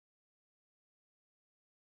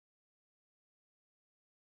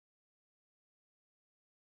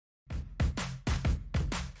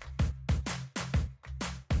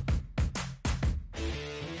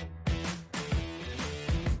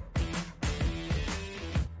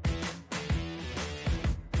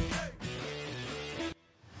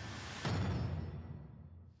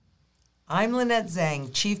I'm Lynette Zhang,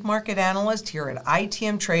 Chief Market Analyst here at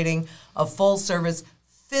ITM Trading, a full-service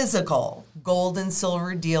physical gold and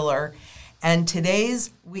silver dealer. And today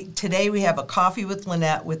we have a coffee with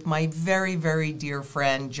Lynette with my very, very dear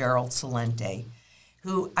friend, Gerald Celente,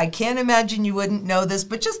 who I can't imagine you wouldn't know this,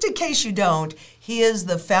 but just in case you don't, he is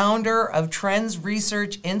the founder of Trends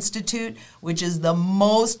Research Institute, which is the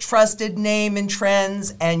most trusted name in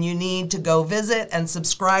trends, and you need to go visit and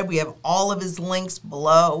subscribe. We have all of his links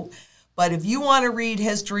below. But if you want to read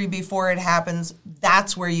history before it happens,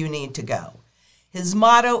 that's where you need to go. His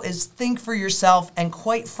motto is think for yourself, and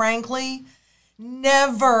quite frankly,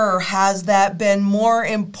 never has that been more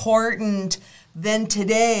important than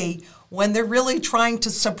today when they're really trying to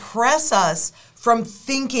suppress us from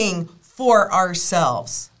thinking for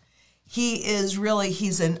ourselves.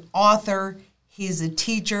 He's an author, he's a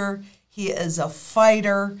teacher, he is a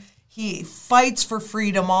fighter. He fights for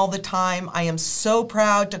freedom all the time. I am so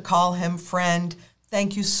proud to call him friend.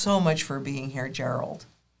 Thank you so much for being here, Gerald.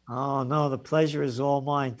 Oh, no, the pleasure is all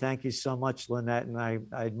mine. Thank you so much, Lynette. And I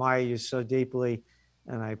admire you so deeply,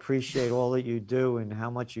 and I appreciate all that you do and how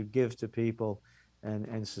much you give to people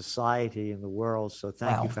and society and the world. So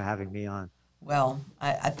thank you for having me on. Well,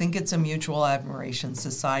 I think it's a mutual admiration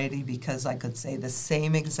society, because I could say the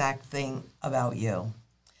same exact thing about you.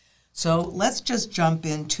 So let's just jump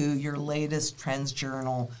into your latest Trends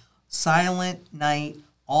Journal, Silent Night,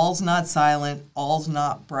 All's Not Silent, All's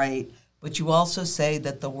Not Bright, but you also say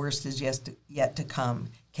that the worst is yet to come.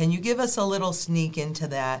 Can you give us a little sneak into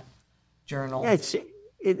that journal? Yeah,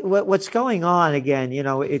 what's going on again,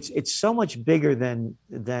 it's so much bigger than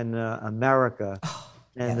America,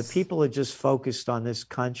 and yes. The people are just focused on this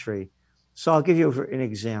country. So I'll give you an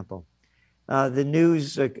example. The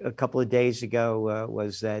news a couple of days ago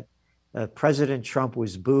was that President Trump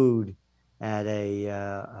was booed at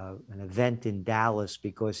an event in Dallas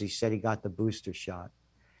because he said he got the booster shot.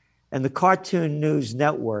 And the Cartoon News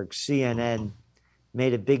Network, CNN,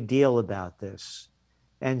 made a big deal about this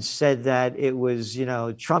and said that it was,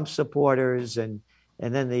 Trump supporters and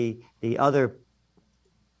then the other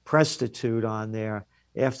prostitute on there,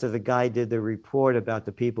 after the guy did the report about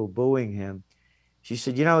the people booing him. She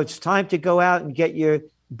said, it's time to go out and get your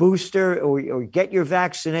booster or get your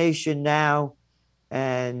vaccination now.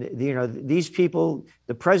 And, these people,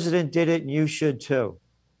 the president did it and you should too.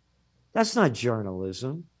 That's not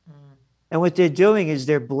journalism. And what they're doing is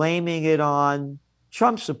they're blaming it on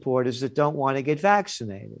Trump supporters that don't want to get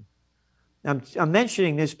vaccinated. I'm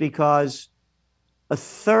mentioning this because a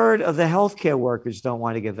third of the healthcare workers don't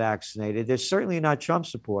want to get vaccinated. They're certainly not Trump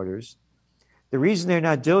supporters. The reason they're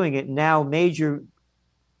not doing it now, major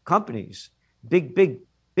companies, big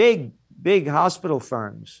hospital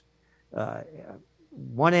firms,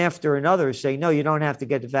 one after another say, no, you don't have to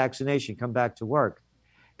get the vaccination, come back to work.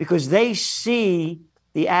 Because they see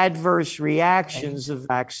the adverse reactions of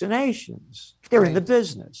vaccinations. They're in the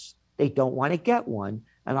business. They don't want to get one,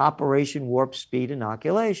 an Operation Warp Speed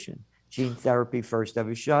inoculation, gene therapy first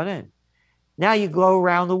ever shot in. Now you go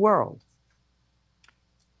around the world.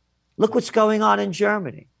 Look what's going on in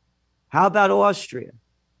Germany. How about Austria?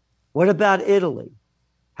 What about Italy?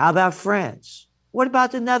 How about France? What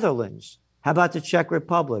about the Netherlands? How about the Czech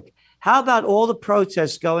Republic? How about all the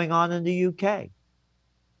protests going on in the UK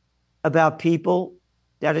about people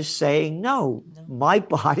that are saying, no, my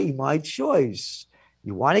body, my choice.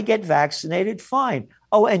 You want to get vaccinated? Fine.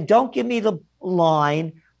 Oh, and don't give me the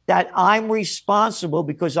line that I'm responsible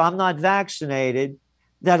because I'm not vaccinated,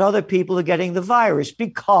 that other people are getting the virus,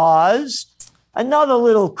 because another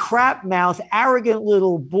little crap mouth, arrogant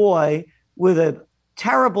little boy with a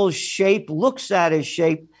terrible shape looks at his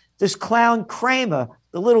shape. This clown Kramer,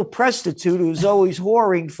 the little prostitute who's always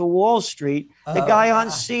whoring for Wall Street, the guy on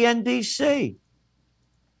CNBC,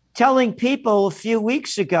 telling people a few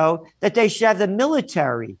weeks ago that they should have the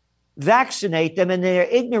military vaccinate them, and they're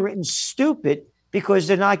ignorant and stupid because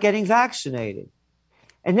they're not getting vaccinated.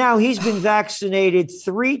 And now he's been vaccinated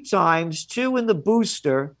 3 times, 2 in the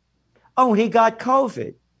booster. Oh, and he got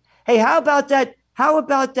COVID. Hey, how about that? How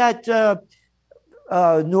about that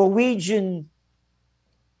Norwegian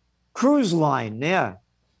cruise line? Yeah.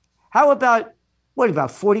 How about,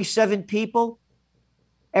 about 47 people?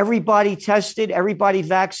 Everybody tested, everybody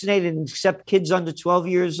vaccinated, except kids under 12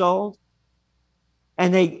 years old,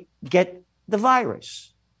 and they get the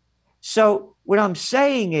virus. So what I'm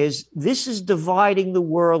saying is this is dividing the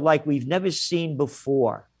world like we've never seen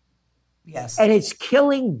before. Yes. And it's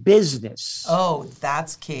killing business. Oh,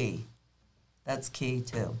 that's key. That's key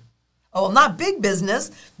too. Oh, well, not big business.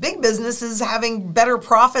 Big business is having better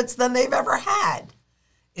profits than they've ever had.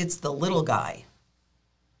 It's the little guy.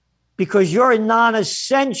 Because you're a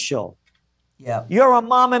non-essential. Yeah. You're a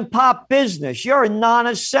mom and pop business. You're a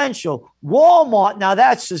non-essential. Walmart, now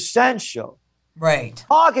that's essential. Right.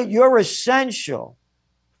 Target, you're essential.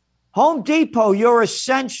 Home Depot, you're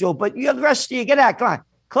essential, but the rest of you, get out. Come on,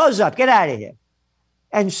 close up, get out of here.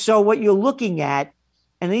 And so what you're looking at,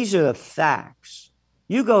 and these are the facts,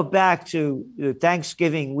 you go back to the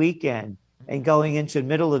Thanksgiving weekend and going into the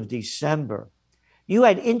middle of December, you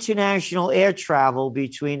had international air travel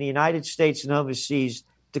between the United States and overseas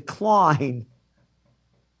decline.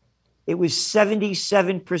 It was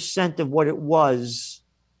 77% of what it was.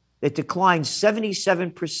 It declined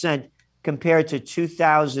 77% compared to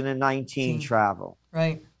 2019 travel.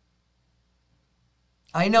 Right.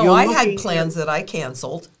 I know. I had plans that I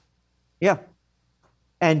canceled. Yeah.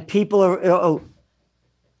 And people are,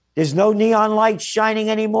 there's no neon lights shining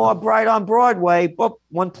anymore bright on Broadway. Boop,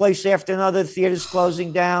 one place after another, theaters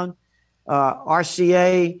closing down.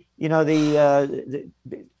 RCA,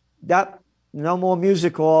 no more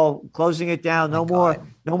music hall, closing it down. No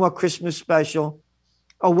more Christmas special.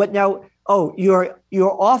 Oh, what now? Oh, your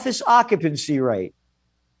office occupancy rate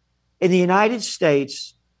in the United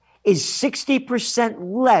States is 60%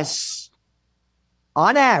 less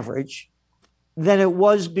on average than it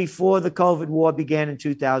was before the COVID war began in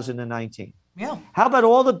 2019. Yeah. How about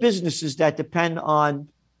all the businesses that depend on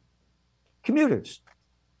commuters?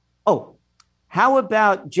 Oh, how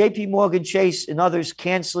about JP Morgan Chase and others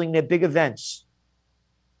canceling their big events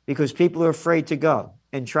because people are afraid to go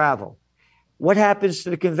and travel? What happens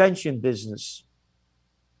to the convention business?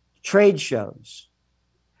 Trade shows?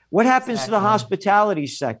 What happens to the hospitality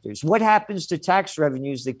sectors? What happens to tax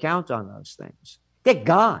revenues that count on those things? They're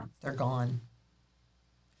gone. They're gone.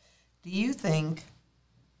 Do you think,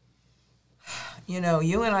 you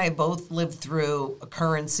and I both lived through a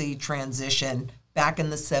currency transition back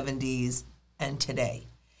in the 70s and today.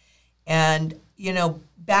 And,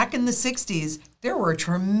 back in the 60s, there were a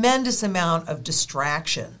tremendous amount of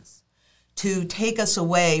distractions to take us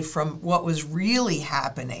away from what was really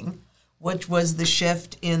happening, which was the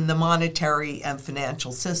shift in the monetary and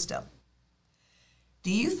financial system. Do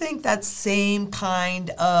you think that same kind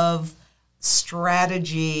of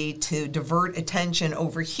strategy to divert attention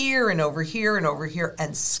over here and over here and over here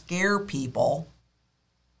and scare people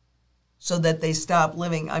so that they stop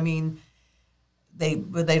living? I mean, they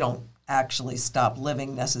don't actually stop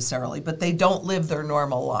living necessarily, but they don't live their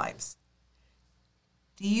normal lives.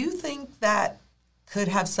 Do you think that could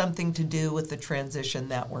have something to do with the transition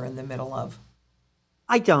that we're in the middle of?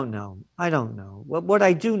 I don't know. What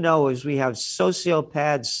I do know is we have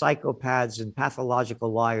sociopaths, psychopaths, and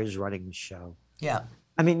pathological liars running the show. Yeah.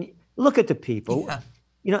 I mean, look at the people.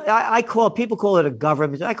 Yeah. People call it a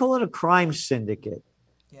government. I call it a crime syndicate.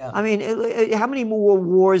 Yeah. I mean, how many more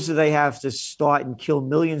wars do they have to start and kill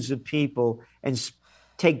millions of people and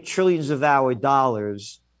take trillions of our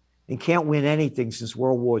dollars and can't win anything since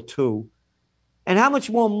World War II? And how much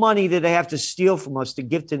more money do they have to steal from us to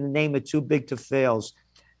give to the name of too big to fails?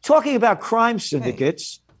 Talking about crime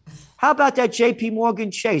syndicates, How about that JP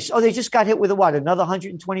Morgan Chase? Oh, they just got hit with another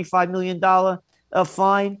 $125 million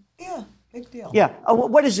fine? Yeah, big deal. Yeah. Oh,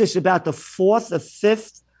 what is this, about the fourth or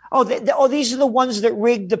fifth? Oh, these are the ones that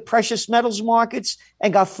rigged the precious metals markets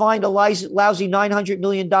and got fined a lousy $900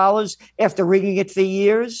 million after rigging it for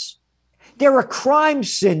years? They're a crime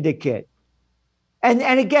syndicate.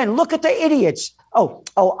 And again, look at the idiots. Oh,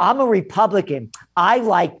 I'm a Republican. I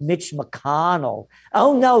like Mitch McConnell.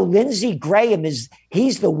 Oh, no, Lindsey Graham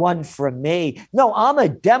he's the one for me. No, I'm a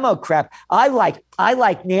Democrat. I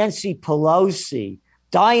like Nancy Pelosi,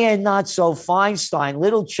 Dianne Not-So-Feinstein,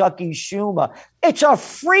 little Chucky Schumer. It's a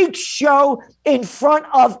freak show in front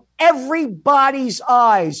of everybody's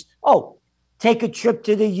eyes. Oh, take a trip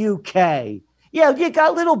to the UK. Yeah, you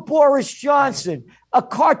got little Boris Johnson. A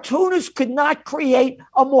cartoonist could not create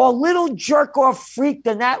a more little jerk-off freak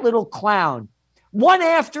than that little clown. One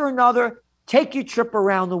after another, take your trip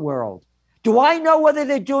around the world. Do I know whether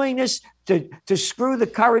they're doing this to screw the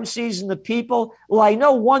currencies and the people? Well, I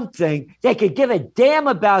know one thing. They could give a damn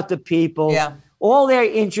about the people. Yeah. All they're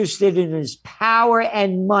interested in is power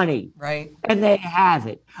and money. Right. And they have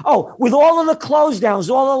it. Oh, with all of the close downs,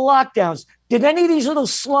 all the lockdowns, did any of these little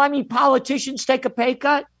slimy politicians take a pay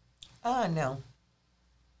cut? No.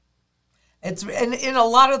 It's in a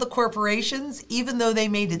lot of the corporations, even though they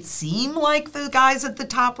made it seem like the guys at the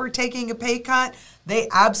top were taking a pay cut, they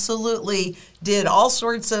absolutely did all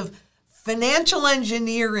sorts of financial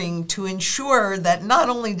engineering to ensure that not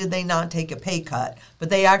only did they not take a pay cut, but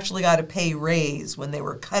they actually got a pay raise when they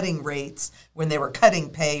were cutting rates, when they were cutting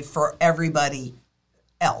pay for everybody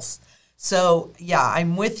else. So, yeah,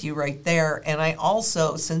 I'm with you right there. And I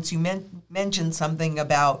also, since you mentioned something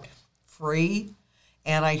about free.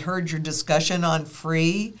 And I heard your discussion on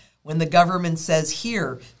free. When the government says,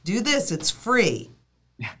 here, do this, it's free.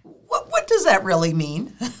 What does that really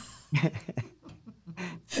mean?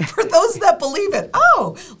 For those that believe it,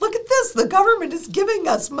 oh, look at this. The government is giving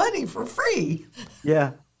us money for free.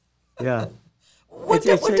 Yeah. What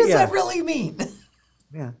does that really mean?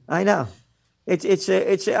 Yeah, I know. I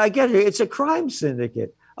get it. It's a crime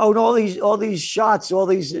syndicate. Oh, and all these shots, all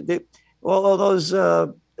those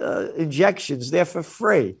injections, they're for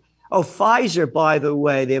free. Oh, Pfizer, by the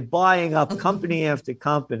way, they're buying up company after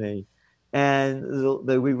company. And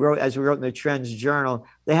as we wrote in the Trends Journal,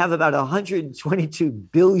 they have about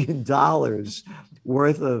 $122 billion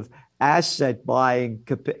worth of asset buying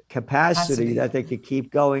capacity that they could keep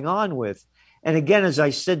going on with. And again, as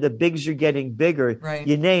I said, the bigs are getting bigger. Right.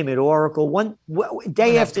 You name it, Oracle.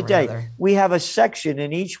 Day after day, we have a section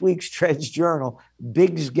in each week's Trends Journal,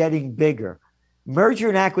 bigs getting bigger. Merger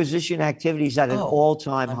and acquisition activities at an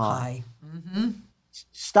all-time high. Mm-hmm.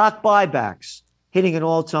 Stock buybacks hitting an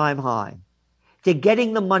all-time high. They're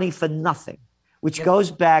getting the money for nothing, which goes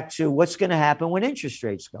back to what's going to happen when interest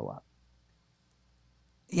rates go up.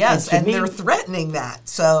 Yes, and they're threatening that.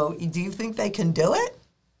 So do you think they can do it?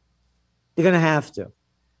 They're going to have to,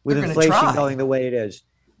 with inflation going the way it is.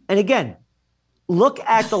 And again, look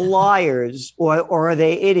at the liars, or are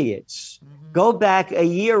they idiots? Mm-hmm. Go back a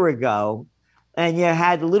year ago, and you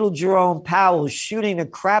had little Jerome Powell shooting the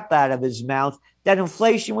crap out of his mouth that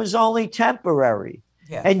inflation was only temporary.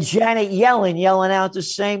 Yeah. And Janet Yellen yelling out the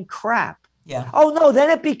same crap. Yeah. Oh, no, then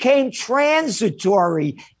it became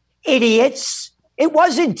transitory, idiots. It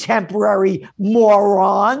wasn't temporary,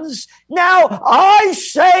 morons. Now I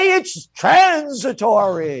say it's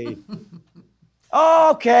transitory.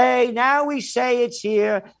 Okay, now we say it's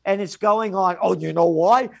here and it's going on. Oh, you know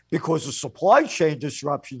why? Because of supply chain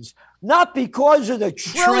disruptions, not because of the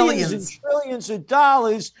trillions and trillions of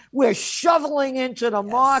dollars we're shoveling into the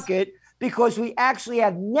market, because we actually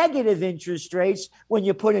have negative interest rates when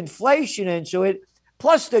you put inflation into it,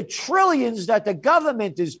 plus the trillions that the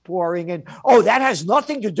government is pouring in. Oh, that has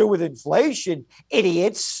nothing to do with inflation,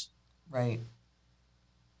 idiots. Right.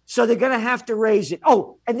 So they're going to have to raise it.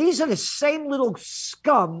 Oh, and these are the same little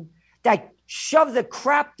scum that shove the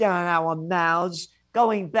crap down our mouths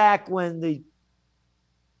going back when the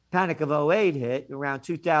Panic of '08 hit around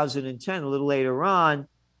 2010, a little later on.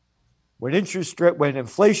 When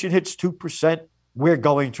inflation hits 2%, we're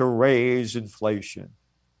going to raise inflation.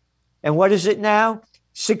 And what is it now?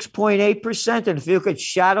 6.8%. And if you look at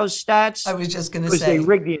shadow stats, I was just going to say, because they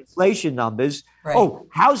rigged the inflation numbers. Right. Oh,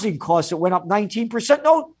 housing costs, it went up 19%.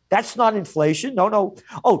 No, that's not inflation. No.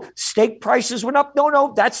 Oh, steak prices went up.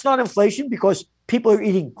 No, that's not inflation, because people are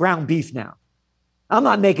eating ground beef now. I'm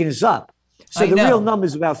not making this up. So the real number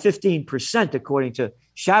is about 15%, according to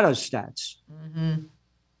shadow stats. Mm-hmm.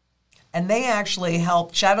 And they actually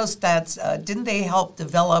helped, shadow stats, didn't they help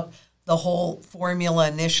develop the whole formula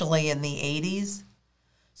initially in the 80s?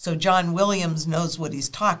 So John Williams knows what he's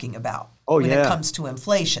talking about when it comes to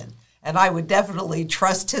inflation. And I would definitely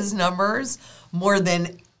trust his numbers more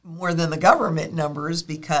than the government numbers,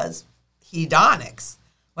 because hedonics.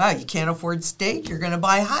 Wow, you can't afford steak, you're going to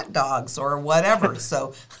buy hot dogs or whatever.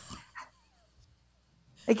 So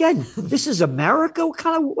again, this is America.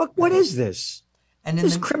 What is this? And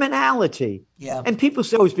this criminality. Yeah. And people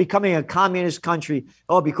say, it's becoming a communist country.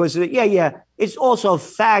 Oh, because of it. It's also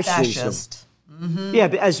fascist. Mm-hmm. Yeah,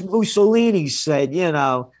 but as Mussolini said,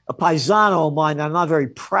 a paisano of mine that I'm not very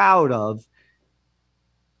proud of,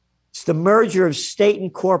 it's the merger of state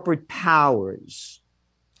and corporate powers.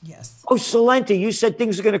 Yes. Oh, Salenti, you said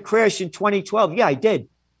things are going to crash in 2012. Yeah, I did.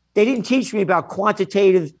 They didn't teach me about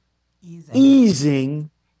quantitative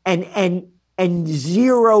easing and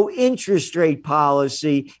zero interest rate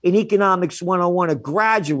policy in Economics 101 at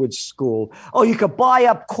graduate school. Oh, you could buy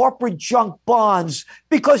up corporate junk bonds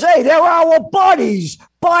because, hey, they're our buddies.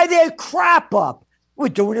 Buy their crap up. We're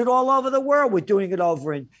doing it all over the world. We're doing it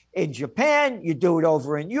over in Japan. You do it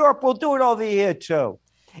over in Europe. We'll do it over here, too.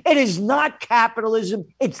 It is not capitalism.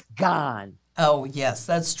 It's gone. Oh, yes,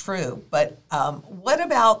 that's true. But what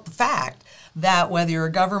about the fact that whether you're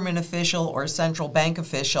a government official or a central bank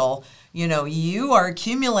official, you are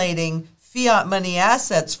accumulating fiat money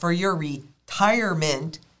assets for your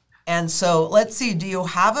retirement. And so let's see, do you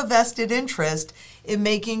have a vested interest in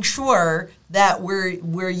making sure that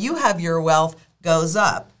where you have your wealth goes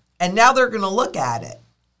up? And now they're going to look at it.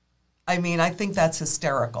 I mean, I think that's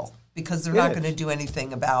hysterical, because they're not going to do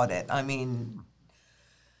anything about it. I mean,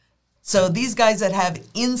 so these guys that have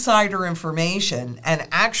insider information, and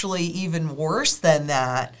actually even worse than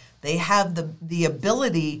that, they have the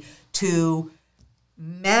ability to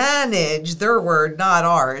manage, their word, not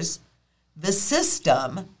ours, the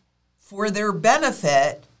system for their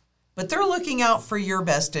benefit, but they're looking out for your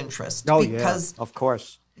best interest. Oh, because yeah, of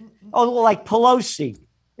course. Oh, like Pelosi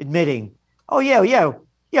admitting, oh, yeah,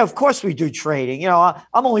 of course we do trading. I'm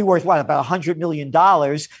only worth, what, about $100 million.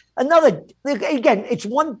 Again, it's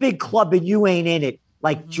one big club and you ain't in it,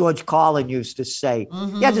 like George Carlin used to say.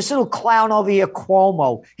 Yeah, this little clown over here,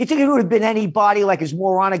 Cuomo. You think it would have been anybody like his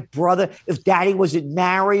moronic brother if Daddy wasn't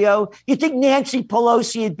Mario? You think Nancy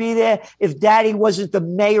Pelosi would be there if Daddy wasn't the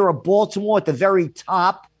mayor of Baltimore at the very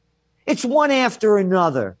top? It's one after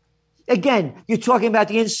another. Again, you're talking about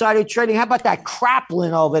the insider trading. How about that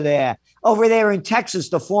Kraplin over there in Texas,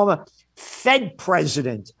 the former Fed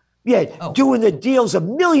president? Yeah, doing the deals of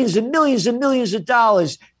millions and millions and millions of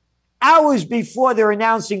dollars hours before they're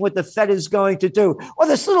announcing what the Fed is going to do. Or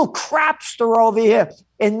this little crapster over here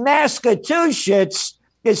in Massachusetts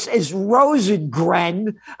is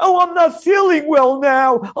Rosengren. Oh, I'm not feeling well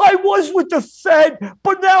now. I was with the Fed,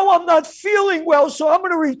 but now I'm not feeling well, so I'm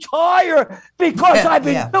going to retire because I've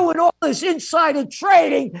been doing all this insider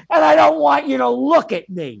trading, and I don't want you to look at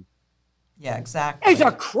me. Yeah, exactly. It's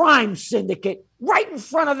a crime syndicate right in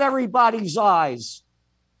front of everybody's eyes.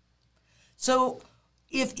 So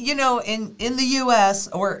if, in the U.S.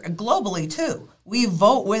 or globally too, we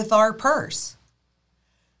vote with our purse.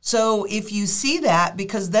 So if you see that,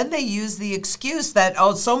 because then they use the excuse that,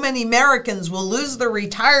 so many Americans will lose their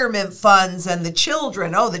retirement funds and the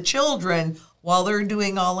children, while they're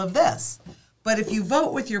doing all of this. But if you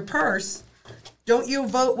vote with your purse, don't you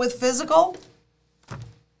vote with physical?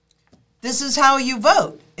 This is how you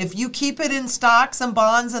vote. If you keep it in stocks and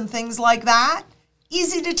bonds and things like that,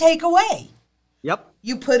 easy to take away. Yep.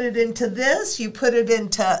 You put it into this, you put it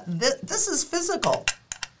into this. This is physical.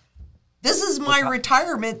 This is my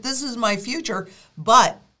retirement. This is my future.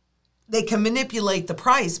 But they can manipulate the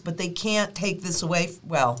price, but they can't take this away.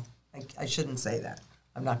 Well, I shouldn't say that.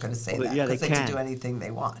 I'm not going to say that because they can do anything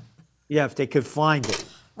they want. Yeah, if they could find it.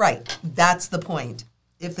 Right. That's the point.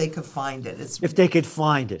 If they could find it. If they could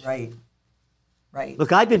find it. Right. Right.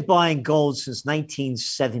 Look, I've been buying gold since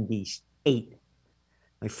 1978.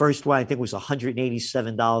 My first one, I think, was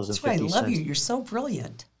 $187.50. That's why I love you. You're so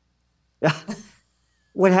brilliant.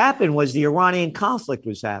 What happened was the Iranian conflict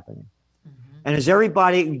was happening. And as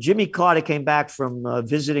Jimmy Carter came back from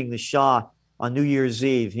visiting the Shah on New Year's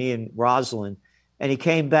Eve, he and Rosalind, and he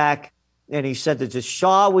came back and he said that the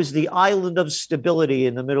Shah was the island of stability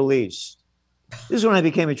in the Middle East. This is when I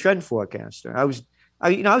became a trend forecaster. I was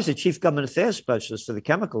the chief government affairs specialist for the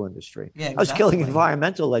chemical industry. Yeah, exactly. I was killing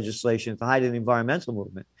environmental legislation at the height of the environmental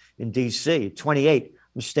movement in D.C. At 28,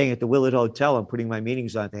 I'm staying at the Willard Hotel. I'm putting my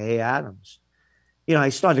meetings on at the Hay Adams. I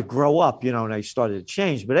started to grow up, and I started to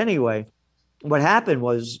change. But anyway, what happened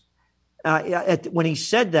was when he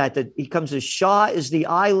said that he comes to Shah is the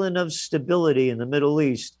island of stability in the Middle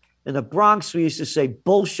East. In the Bronx, we used to say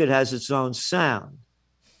bullshit has its own sound.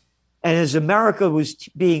 And as America was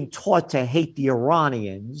being taught to hate the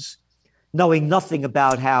Iranians, knowing nothing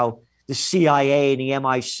about how the CIA and the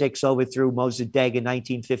MI6 overthrew Mossadegh in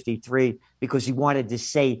 1953 because he wanted to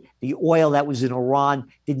say the oil that was in Iran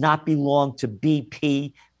did not belong to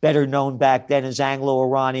BP, better known back then as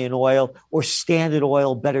Anglo-Iranian Oil, or Standard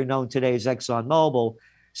Oil, better known today as ExxonMobil.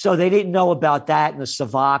 So they didn't know about that and the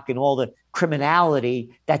Savak and all the criminality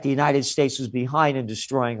that the United States was behind in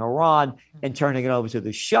destroying Iran and turning it over to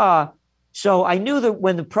the Shah. So I knew that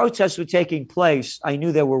when the protests were taking place, I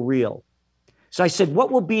knew they were real. So I said,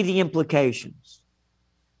 what will be the implications?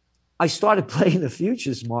 I started playing the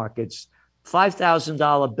futures markets,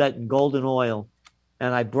 $5,000 bet in gold and oil,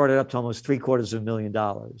 and I brought it up to almost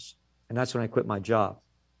 $750,000. And that's when I quit my job.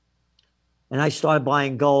 And I started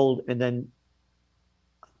buying gold and then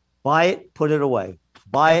buy it, put it away,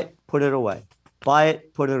 buy it, put it away, buy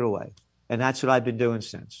it, put it away. And that's what I've been doing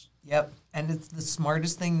since. Yep. And it's the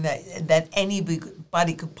smartest thing that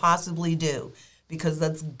anybody could possibly do, because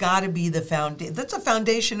that's got to be the foundation. That's a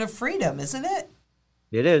foundation of freedom, isn't it?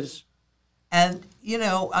 It is. And,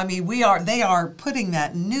 they are putting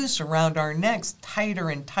that noose around our necks tighter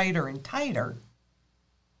and tighter and tighter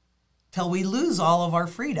till we lose all of our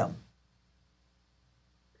freedom.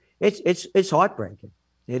 It's heartbreaking.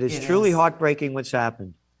 It is truly heartbreaking what's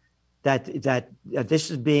happened. That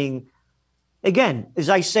this is being, again, as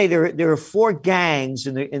I say, there are four gangs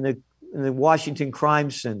in the Washington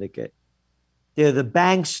crime syndicate. They're the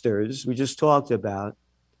banksters we just talked about,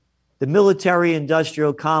 the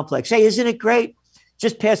military-industrial complex. Hey, isn't it great?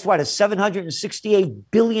 Just passed, a $768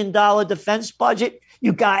 billion defense budget?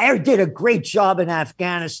 You guys did a great job in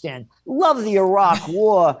Afghanistan. Love the Iraq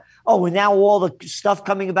War. Oh, and now all the stuff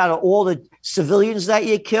coming about all the civilians that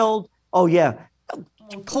you killed. Oh yeah,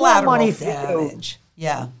 Collateral money damage.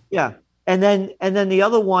 Yeah. Yeah, and then the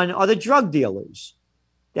other one are the drug dealers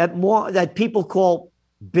that people call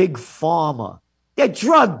big pharma. They're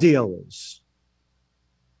drug dealers,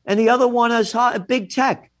 and the other one is big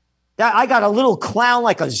tech. That I got a little clown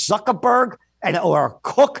like a Zuckerberg or a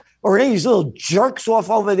Cook or any of these little jerks off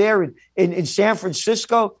over there in San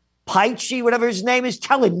Francisco, Peachy, whatever his name is,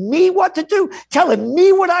 telling me what to do, telling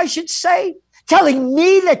me what I should say, telling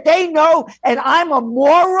me that they know and I'm a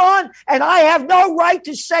moron and I have no right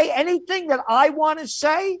to say anything that I want to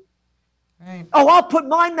say. Right. Oh, I'll put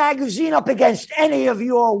my magazine up against any of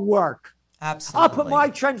your work. Absolutely. I'll put my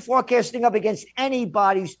trend forecasting up against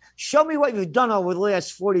anybody's. Show me what you've done over the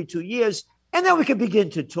last 42 years, and then we can begin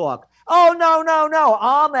to talk. Oh, no.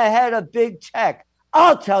 I'm ahead of big tech.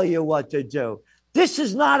 I'll tell you what to do. This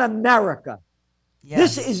is not America.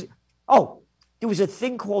 Yes. There was a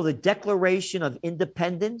thing called the Declaration of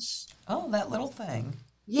Independence. Oh, that little thing.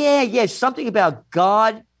 Yeah. Something about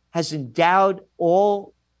God has endowed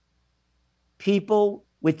all people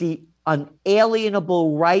with the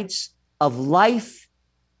unalienable rights of life,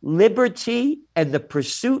 liberty, and the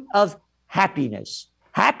pursuit of happiness.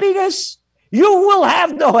 Happiness? You will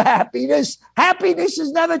have no happiness. Happiness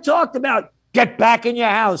is never talked about. Get back in your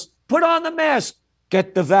house. Put on the mask.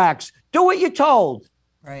 Get the vax. Do what you're told.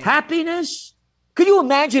 Right. Happiness? Could you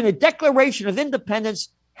imagine a Declaration of Independence,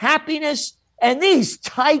 happiness, and these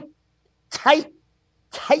tight, can't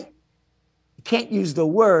use the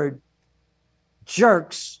word,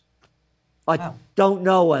 jerks don't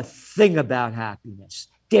know a thing about happiness.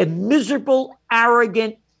 They're miserable,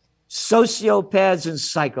 arrogant sociopaths and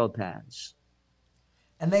psychopaths.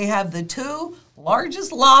 And they have the two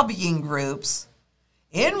largest lobbying groups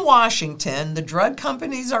in Washington. The drug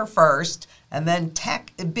companies are first, and then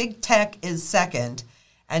big tech is second.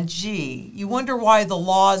 And gee, you wonder why the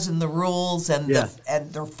laws and the rules and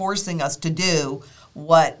they're forcing us to do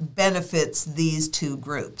what benefits these two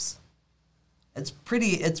groups. It's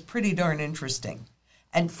pretty darn interesting.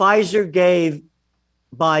 And Pfizer gave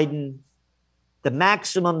Biden the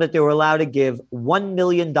maximum that they were allowed to give, $1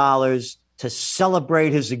 million to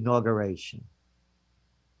celebrate his inauguration.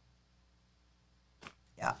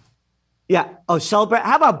 Yeah. Yeah. Oh, celebrate.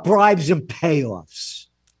 How about bribes and payoffs?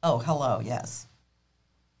 Oh, hello. Yes.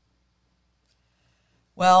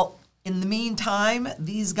 Well, in the meantime,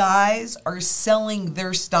 these guys are selling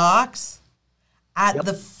their stocks at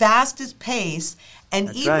the fastest pace. And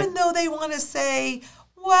That's even right. though they want to say,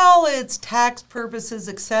 well, it's tax purposes,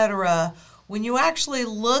 etc., when you actually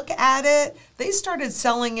look at it, they started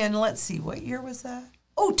selling in, let's see, what year was that?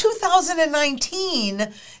 Oh,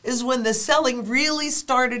 2019 is when the selling really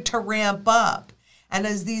started to ramp up. And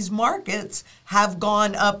as these markets have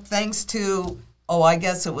gone up thanks to, I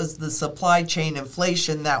guess it was the supply chain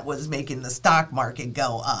inflation that was making the stock market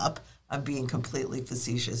go up. I'm being completely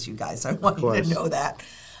facetious, you guys. I want you to know that.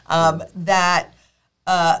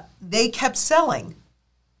 They kept selling.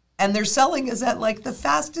 And their selling is at like the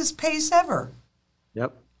fastest pace ever.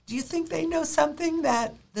 Yep. Do you think they know something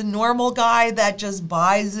that the normal guy that just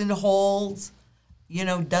buys and holds,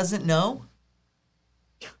 doesn't know?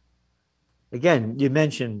 Again, you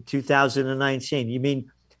mentioned 2019. You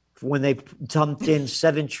mean when they dumped in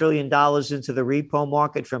 $7 trillion into the repo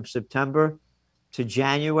market from September to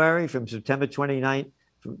January, from September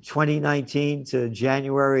 2019 to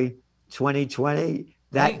January 2020?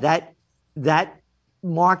 That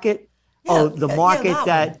market? The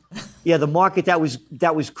market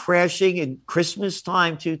that was crashing in Christmas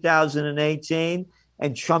time 2018,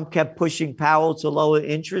 and Trump kept pushing Powell to lower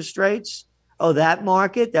interest rates. That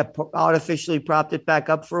market that artificially propped it back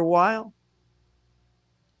up for a while.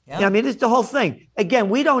 Yeah, I mean, it's the whole thing. Again,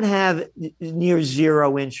 we don't have near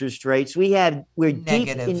zero interest rates. We're deep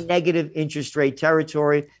in negative interest rate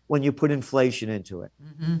territory when you put inflation into it.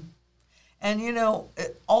 Mm-hmm. And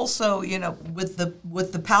also, with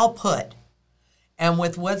the Powell put, and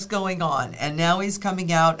with what's going on, and now he's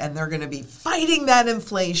coming out, and they're going to be fighting that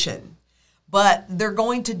inflation, but they're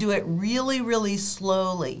going to do it really, really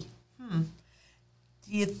slowly.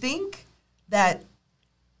 Do you think that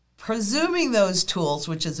presuming those tools,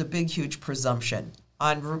 which is a big, huge presumption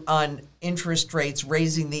on interest rates,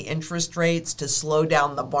 raising the interest rates to slow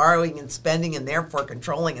down the borrowing and spending and therefore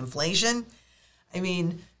controlling inflation? I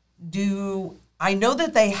mean, I know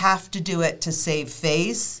that they have to do it to save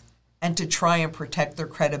face and to try and protect their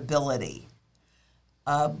credibility.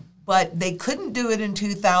 But they couldn't do it in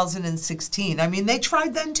 2016. I mean, they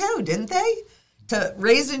tried then too, didn't they? To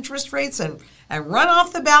raise interest rates and run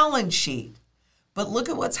off the balance sheet. But look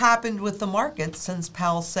at what's happened with the market since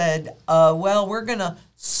Powell said, well, we're going to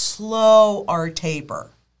slow our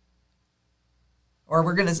taper. Or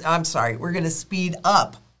we're going to speed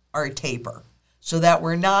up our taper so that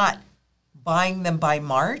we're not buying them by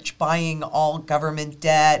March, buying all government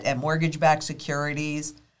debt and mortgage-backed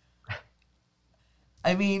securities.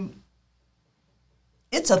 I mean,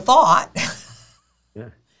 it's a thought. Yeah.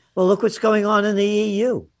 Well, look what's going on in the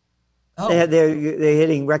EU. Oh. They're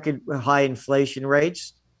hitting record high inflation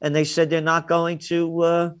rates, and they said they're not going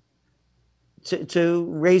to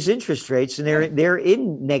raise interest rates, and they're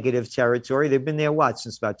in negative territory. They've been there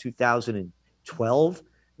since about 2012,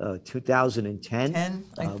 2010,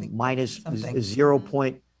 minus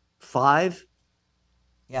 0.5.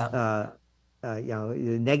 Yeah.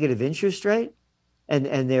 Negative interest rate,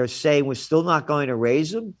 and they're saying we're still not going to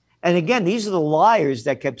raise them. And again, these are the liars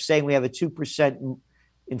that kept saying we have a 2%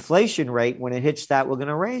 inflation rate. When it hits that, we're going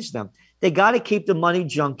to raise them. They got to keep the money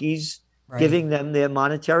junkies giving them their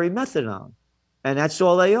monetary methadone. And that's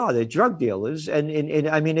all they are. They're drug dealers. And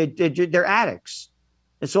they're addicts.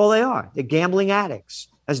 That's all they are. They're gambling addicts.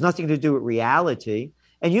 It has nothing to do with reality.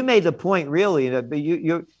 And you made the point, really, that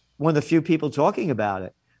you're one of the few people talking about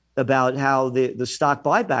it, about how the stock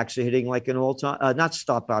buybacks are hitting like an all-time, not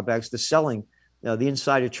stock buybacks, the selling, the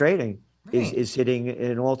insider trading is hitting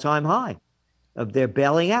an all-time high. They're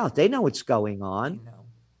bailing out. They know what's going on.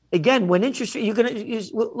 Again, when interest, you're going to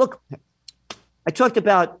look. I talked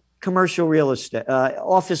about commercial real estate,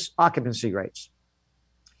 office occupancy rates.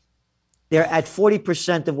 They're at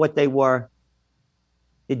 40% of what they were.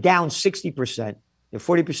 They're down 60%. They're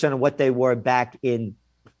 40% of what they were back in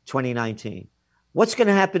 2019. What's going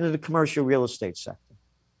to happen to the commercial real estate sector?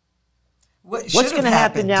 What's going to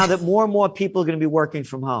happen now that more and more people are going to be working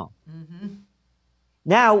from home? Mm-hmm.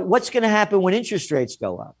 Now, what's going to happen when interest rates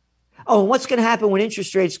go up? Oh, and what's going to happen when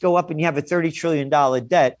interest rates go up and you have a $30 trillion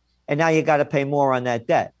debt, and now you got to pay more on that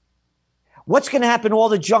debt? What's going to happen to all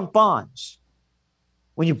the junk bonds?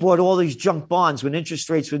 When you bought all these junk bonds, when interest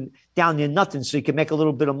rates were down near nothing, so you can make a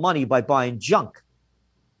little bit of money by buying junk.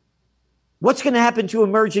 What's going to happen to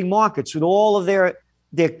emerging markets with all of their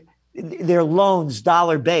loans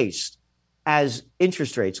dollar-based as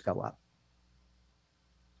interest rates go up?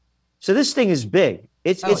 So this thing is big.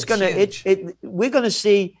 We're going to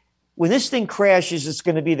see when this thing crashes, it's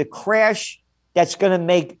going to be the crash that's going to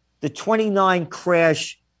make the 29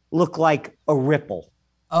 crash look like a ripple.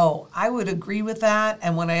 Oh, I would agree with that.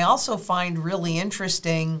 And what I also find really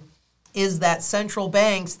interesting is that central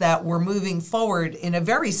banks that were moving forward in a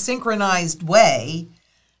very synchronized way,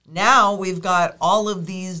 now we've got all of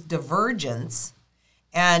these divergence.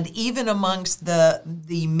 And even amongst the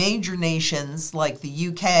major nations like the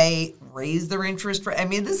UK raise their interest rate. I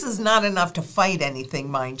mean, this is not enough to fight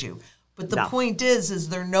anything, mind you. But the point is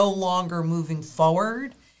they're no longer moving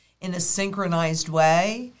forward in a synchronized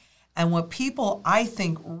way. And what people, I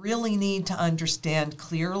think, really need to understand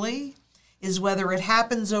clearly is whether it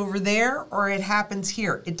happens over there or it happens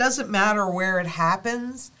here. It doesn't matter where it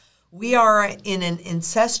happens. We are in an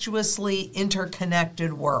incestuously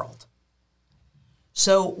interconnected world.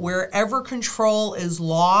 So wherever control is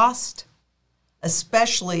lost,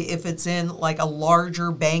 especially if it's in like a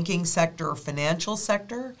larger banking sector or financial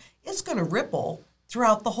sector, it's going to ripple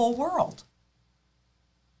throughout the whole world.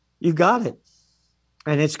 You got it.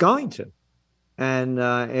 And it's going to. And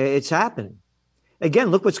it's happening. Again,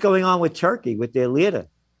 look what's going on with Turkey, with their lira.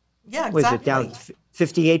 Yeah, exactly. Was it down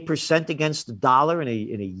 58% against the dollar in a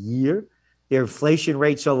year? Their inflation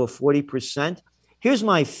rate's over 40%. Here's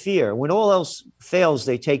my fear. When all else fails,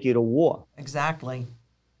 they take you to war. Exactly.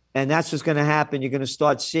 And that's what's going to happen. You're going to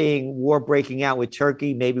start seeing war breaking out with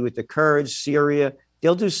Turkey, maybe with the Kurds, Syria.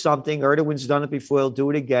 They'll do something. Erdogan's done it before. He'll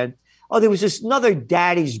do it again. Oh, there was this another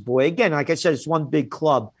daddy's boy. Again, like I said, it's one big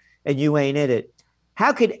club, and you ain't in it.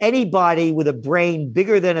 How could anybody with a brain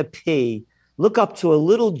bigger than a pea look up to a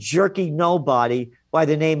little jerky nobody by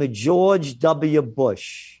the name of George W.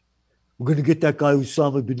 Bush? We're going to get that guy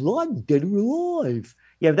Osama bin Laden dead or alive.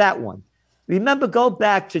 You have that one. Remember, go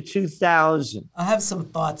back to 2000. I have some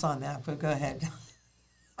thoughts on that, but go ahead.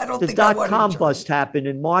 I don't think the dot-com bust happened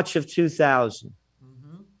in March of 2000.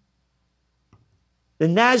 Mm-hmm. The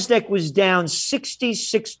NASDAQ was down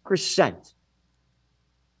 66%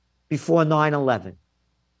 before 9/11.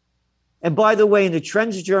 And by the way, in the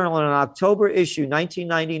Trends Journal in an October issue,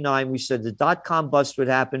 1999, we said the dot-com bust would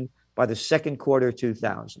happen by the second quarter of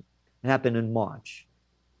 2000. It happened in March.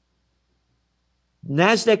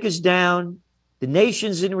 NASDAQ is down. The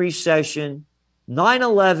nation's in recession.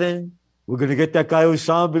 9/11, we're going to get that guy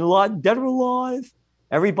Osama bin Laden dead or alive.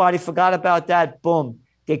 Everybody forgot about that. Boom.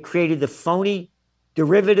 They created the phony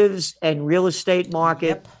derivatives and real estate market,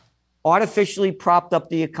 Yep. artificially propped up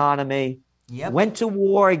the economy, Yep. went to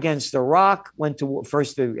war against Iraq, went to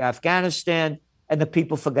first to Afghanistan, and the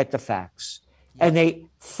people forget the facts. Yep. And they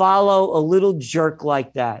follow a little jerk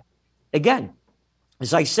like that. Again,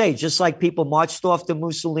 as I say, just like people marched off to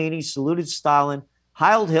Mussolini, saluted Stalin,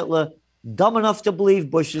 heiled Hitler, dumb enough to believe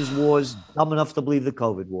Bush's wars, dumb enough to believe the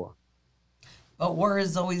COVID war. But war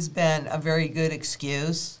has always been a very good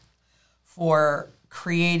excuse for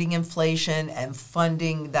creating inflation and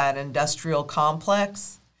funding that industrial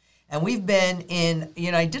complex. And we've been in,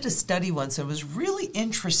 I did a study once, it was really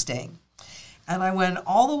interesting. And I went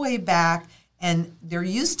all the way back, and there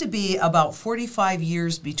used to be about 45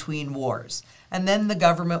 years between wars. And then the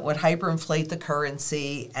government would hyperinflate the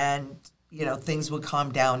currency and, things would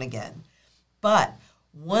calm down again. But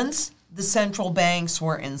once the central banks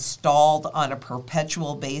were installed on a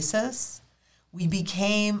perpetual basis, we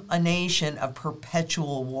became a nation of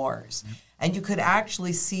perpetual wars. And you could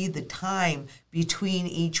actually see the time between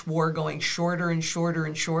each war going shorter and shorter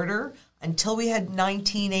and shorter until we had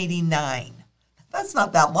 1989. That's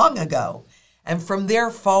not that long ago. And from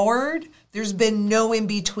there forward, there's been no in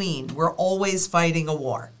between. We're always fighting a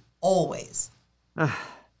war. Always.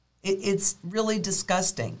 It's really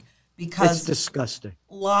disgusting because it's disgusting.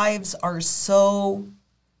 Lives are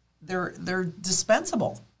they're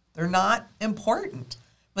dispensable. They're not important,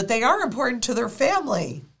 but they are important to their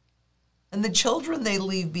family and the children they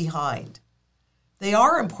leave behind. They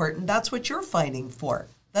are important. That's what you're fighting for.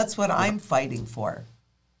 That's what I'm fighting for.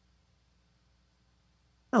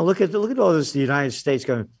 No, look at all this. The United States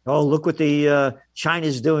going, oh, look what the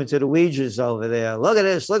China's doing to the Uyghurs over there. Look at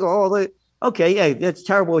this. Look at all the. Okay, yeah, that's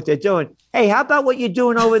terrible what they're doing. Hey, how about what you're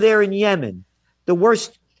doing over there in Yemen? The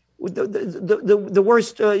worst, the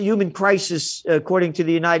worst human crisis according to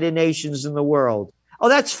the United Nations in the world. Oh,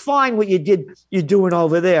 that's fine what you're doing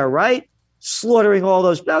over there, right? Slaughtering all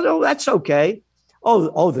those. No, that's okay.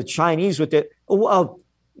 Oh, the Chinese with the.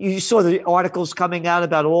 You saw the articles coming out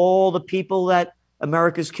about all the people that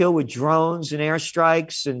America's killed with drones and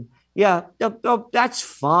airstrikes, and yeah, that's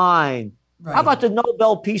fine. Right. How about the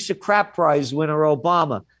Nobel Peace of Crap Prize winner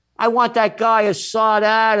Obama? I want that guy Assad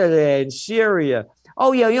out of there in Syria.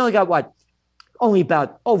 Oh yeah, you only got what? Only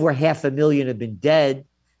about over 500,000 have been dead.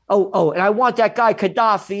 Oh, and I want that guy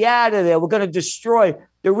Gaddafi out of there. We're going to destroy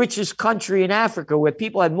the richest country in Africa where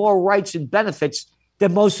people had more rights and benefits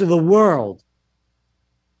than most of the world.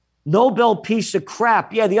 Nobel Peace of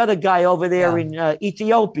Crap. Yeah, the other guy over there in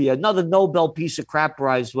Ethiopia, another Nobel Peace of Crap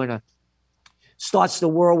Prize winner, starts the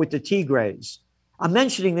war with the Tigrays. I'm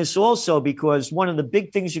mentioning this also because one of the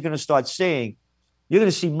big things you're going to start seeing, you're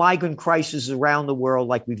going to see migrant crises around the world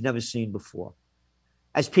like we've never seen before.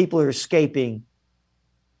 As people are escaping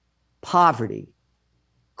poverty,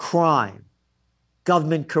 crime,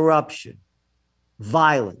 government corruption,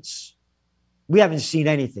 violence. We haven't seen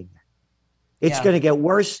anything yet. It's going to get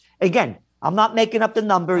worse. Again, I'm not making up the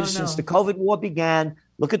numbers. Since the COVID war began.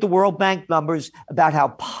 Look at the World Bank numbers about how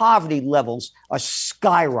poverty levels are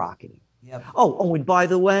skyrocketing. Yep. Oh, and by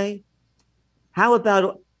the way, how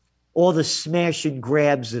about all the smash and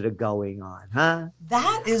grabs that are going on, huh?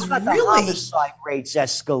 That is how about really... the homicide rates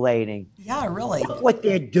escalating. Yeah, really. Look what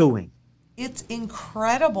they're doing. It's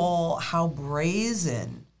incredible how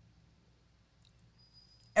brazen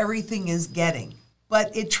everything is getting.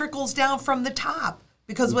 But it trickles down from the top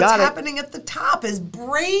because what's happening at the top is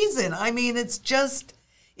brazen. I mean,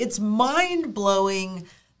 it's mind-blowing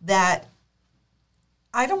that,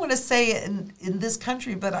 I don't want to say it in this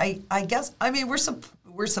country, but I guess, I mean,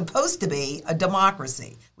 we're supposed to be a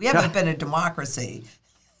democracy. We haven't been a democracy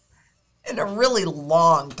in a really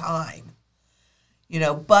long time,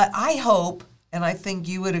 but I hope, and I think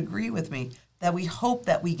you would agree with me, that we hope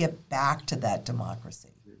that we get back to that democracy.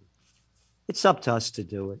 It's up to us to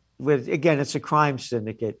do it. Again, it's a crime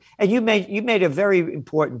syndicate. And you made a very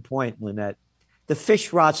important point, Lynette. The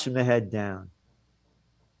fish rots from the head down.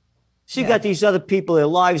 So you got these other people, their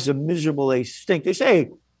lives are miserable, they stink. They say, hey,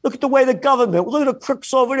 look at the way the government, look at the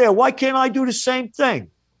crooks over there. Why can't I do the same thing?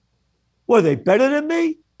 What, are they better than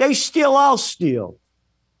me? They steal, I'll steal.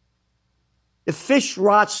 The fish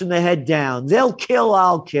rots from the head down. They'll kill,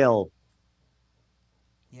 I'll kill.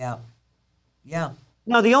 Yeah. Yeah.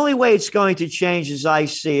 Now, the only way it's going to change, as I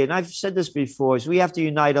see it, and I've said this before, is we have to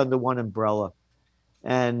unite under one umbrella.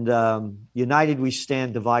 And united we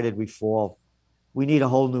stand, divided we fall. We need a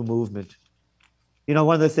whole new movement.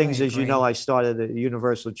 One of the things, as you know, I started the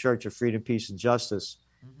Universal Church of Freedom, Peace, and Justice.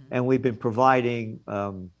 Mm-hmm. And we've been providing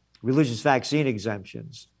religious vaccine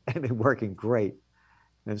exemptions, and they're working great.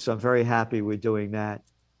 And so I'm very happy we're doing that.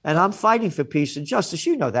 And I'm fighting for peace and justice.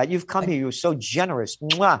 You know that. You've come here. You were so generous,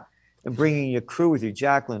 mwah, and bringing your crew with you,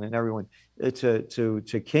 Jacqueline and everyone,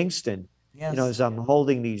 to Kingston. Yes. You know, as I'm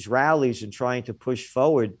holding these rallies and trying to push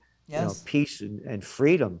forward, Yes. peace and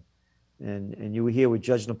freedom. And you were here with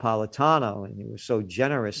Judge Napolitano, and you were so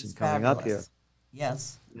generous in coming up here.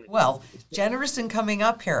 Yes. Well, generous in coming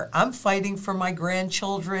up here. I'm fighting for my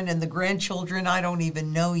grandchildren and the grandchildren I don't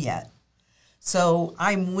even know yet. So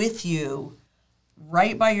I'm with you,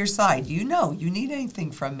 right by your side. You need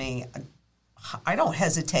anything from me, I don't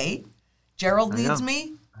hesitate. Gerald needs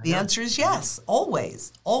me. The answer is yes,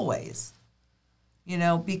 always, always.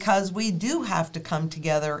 Because we do have to come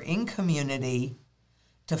together in community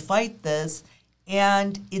to fight this.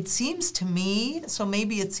 And it seems to me, so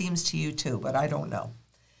maybe it seems to you too, but I don't know,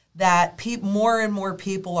 that more and more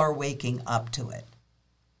people are waking up to it.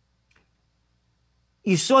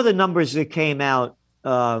 You saw the numbers that came out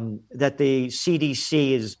that the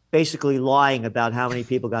CDC is basically lying about how many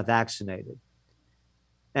people got vaccinated.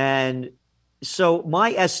 And so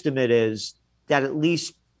my estimate is that at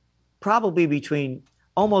least probably between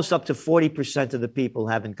almost up to 40% of the people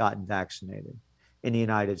haven't gotten vaccinated in the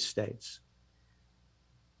United States.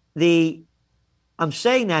 I'm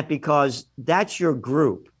saying that because that's your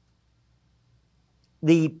group.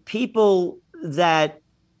 The people that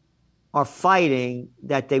are fighting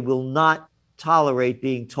that they will not tolerate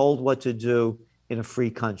being told what to do in a free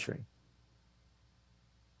country.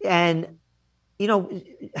 And,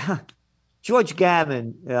 George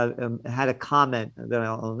Gammon had a comment that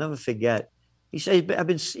I'll never forget. He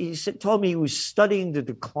said, told me he was studying the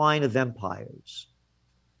decline of empires.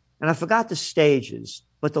 And I forgot the stages,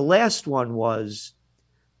 but the last one was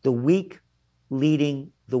the weak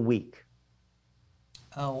leading the weak.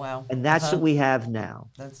 Oh, wow. And that's what we have now.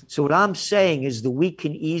 So what I'm saying is the weak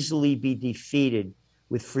can easily be defeated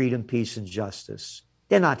with freedom, peace, and justice.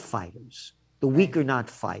 They're not fighters. The weak are not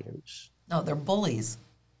fighters. No, they're bullies.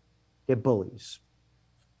 They're bullies.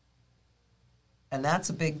 And that's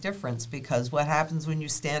a big difference, because what happens when you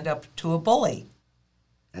stand up to a bully?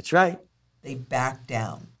 That's right. They back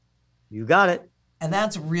down. You got it. And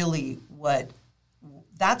that's really what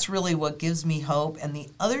gives me hope. And the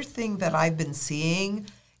other thing that I've been seeing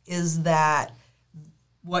is that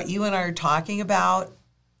what you and I are talking about,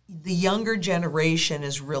 the younger generation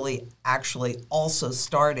is really actually also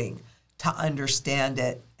starting to understand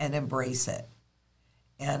it and embrace it.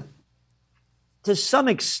 And to some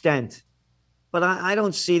extent, but I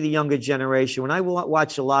don't see the younger generation. When I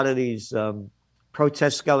watch a lot of these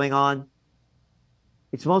protests going on,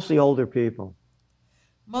 it's mostly older people.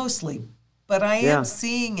 Mostly. But I am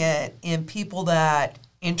seeing it in people that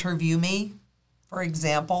interview me. For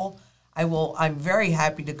example, I'm very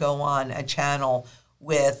happy to go on a channel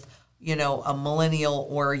with, a millennial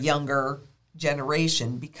or younger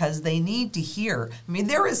generation, because they need to hear. I mean,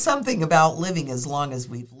 there is something about living as long as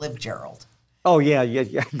we've lived, Gerald. Oh, yeah.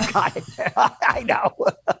 Got it. I know.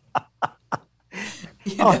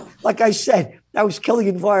 Like I said, I was killing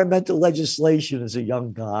environmental legislation as a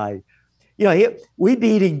young guy. We'd be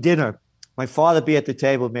eating dinner. My father would be at the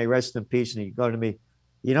table, may rest in peace, and he'd go to me,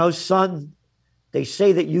 son, they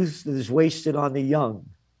say that youth is wasted on the young.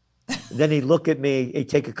 Then he'd look at me, he'd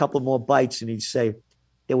take a couple more bites, and he'd say,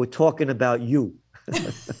 they were talking about you.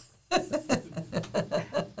 You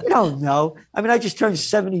don't know. I mean, I just turned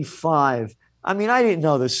 75. I mean, I didn't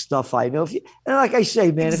know the stuff I know. And like I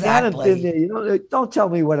say, man, If you hadn't been there, don't tell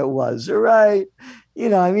me what it was, all right?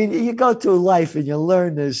 You go through life and you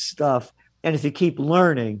learn this stuff. And if you keep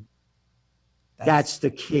learning, that's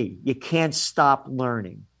the key. You can't stop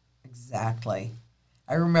learning. Exactly.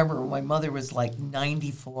 I remember when my mother was like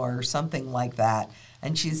 94 or something like that.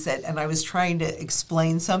 And she said, and I was trying to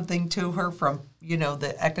explain something to her from,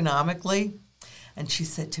 the economically. And she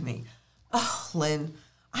said to me, oh, Lynn,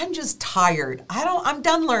 I'm just tired. I'm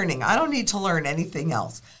done learning. I don't need to learn anything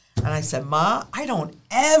else. And I said, Ma, I don't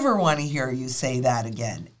ever want to hear you say that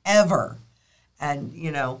again, ever. And,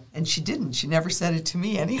 and she didn't. She never said it to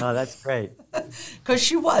me anyway. Oh, that's great. Because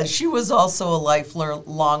she was also a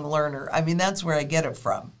lifelong learner. I mean, that's where I get it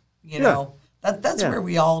from, That's where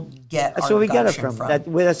we all get That's our where we get it gumption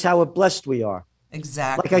from. That's how blessed we are.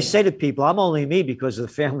 Exactly. Like I say to people, I'm only me because of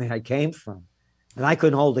the family I came from. And I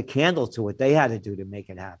couldn't hold a candle to what they had to do to make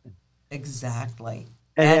it happen. Exactly.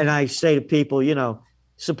 And I say to people,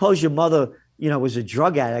 suppose your mother, was a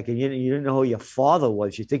drug addict and you didn't know who your father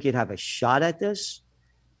was. You think you'd have a shot at this?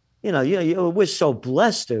 We're so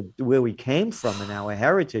blessed to where we came from and our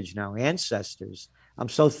heritage and our ancestors. I'm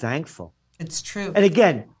so thankful. It's true. And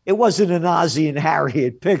again, it wasn't an Ozzie and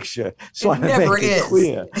Harriet picture. So I make it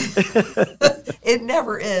clear. It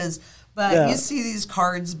never is. But Yeah. you see these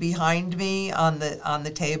cards behind me on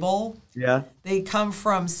the table. Yeah. They come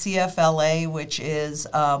from CFLA, which is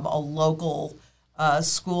a local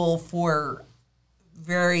school for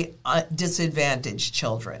very disadvantaged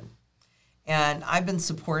children. And I've been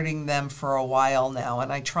supporting them for a while now,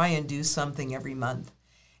 and I try and do something every month.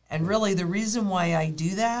 And really, the reason why I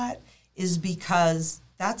do that is because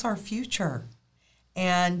that's our future.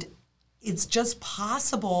 And it's just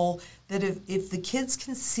possible that if the kids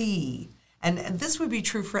can see, and this would be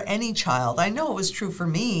true for any child, I know it was true for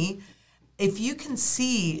me, if you can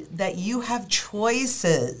see that you have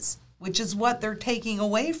choices, which is what they're taking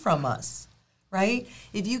away from us, right?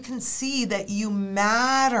 If you can see that you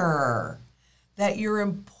matter, that you're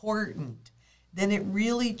important, then it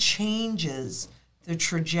really changes the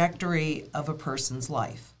trajectory of a person's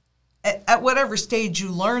life at whatever stage you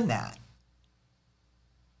learn that.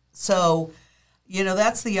 So,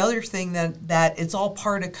 that's the other thing that it's all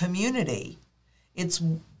part of community. It's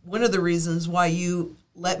one of the reasons why you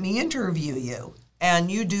let me interview you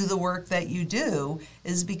and you do the work that you do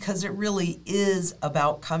is because it really is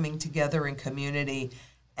about coming together in community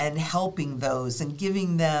and helping those and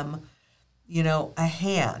giving them, a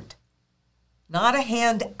hand. Not a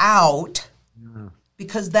hand out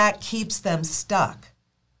because that keeps them stuck,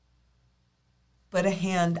 but a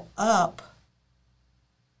hand up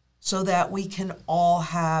so that we can all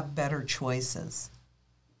have better choices.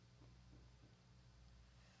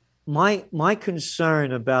 My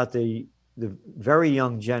concern about the very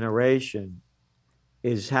young generation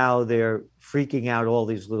is how they're freaking out all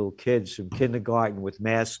these little kids from kindergarten with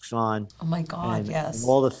masks on. Oh my God, yes. And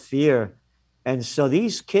all the fear. And so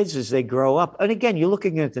these kids, as they grow up, and again, you're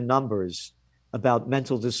looking at the numbers about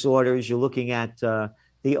mental disorders, you're looking at the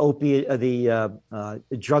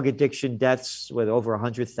drug addiction deaths with over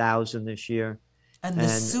 100,000 this year. And the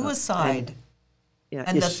suicide.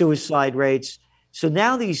 And the suicide rates. So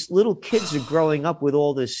now these little kids are growing up with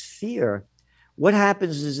all this fear. What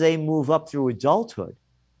happens is they move up through adulthood,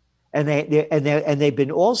 and they've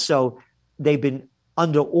been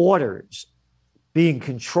under orders, being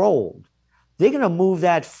controlled. They're going to move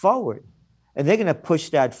that forward, and they're going to push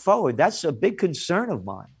that forward. That's a big concern of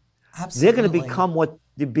mine. Absolutely. They're going to become what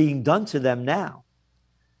they're being done to them now.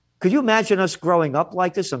 Could you imagine us growing up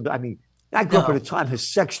like this? I grew up at a time of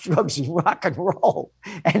sex, drugs, and rock and roll.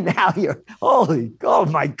 And now oh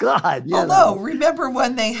my God. Although, remember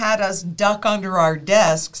when they had us duck under our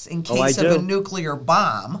desks in case of a nuclear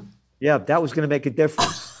bomb? Yeah, that was going to make a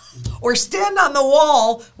difference. Or stand on the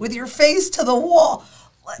wall with your face to the wall.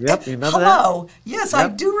 Yep, you remember Hello. that? Yes, yep. I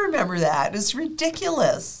do remember that. It's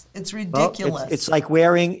ridiculous. It's ridiculous. Well, it's like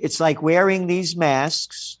wearing these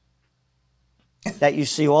masks that you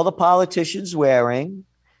see all the politicians wearing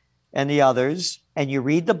and the others, and you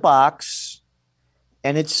read the box,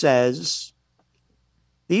 and it says,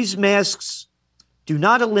 these masks do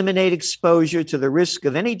not eliminate exposure to the risk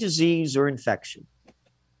of any disease or infection,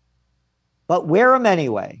 but wear them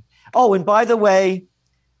anyway. Oh, and by the way,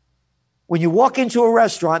 when you walk into a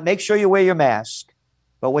restaurant, make sure you wear your mask.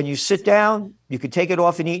 But when you sit down, you can take it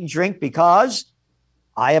off and eat and drink because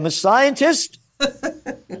I am a scientist.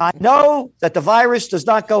 I know that the virus does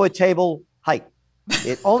not go at table height.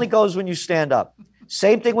 It only goes when you stand up.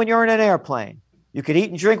 Same thing when you're in an airplane. You can eat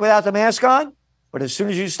and drink without the mask on, but as soon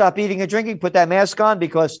as you stop eating and drinking, put that mask on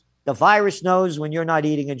because the virus knows when you're not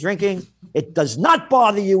eating and drinking. It does not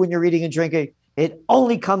bother you when you're eating and drinking. It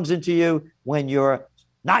only comes into you when you're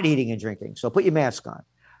not eating and drinking. So put your mask on.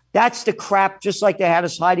 That's the crap, just like they had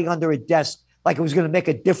us hiding under a desk, like it was going to make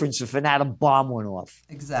a difference if an atom bomb went off.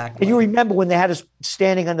 Exactly. And you remember when they had us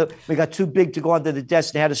standing we got too big to go under the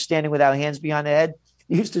desk, and they had us standing with our hands behind the head?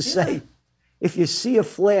 You used to say, if you see a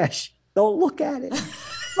flash, don't look at it.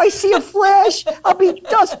 If I see a flash, I'll be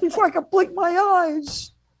dust before I can blink my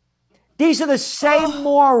eyes. These are the same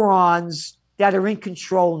morons that are in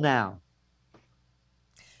control now.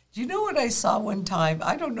 Do you know what I saw one time?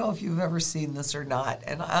 I don't know if you've ever seen this or not.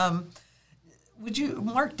 And would you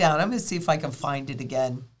mark down? I'm going to see if I can find it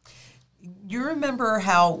again. You remember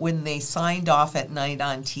how when they signed off at night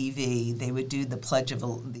on TV, they would do the pledge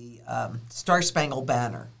of the Star Spangled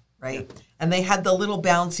Banner, right? Yeah. And they had the little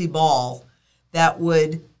bouncy ball that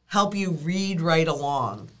would help you read right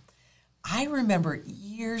along. I remember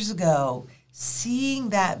years ago seeing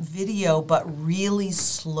that video, but really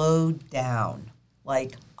slowed down,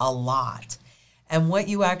 like a lot. And what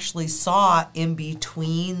you actually saw in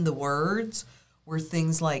between the words were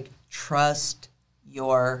things like trust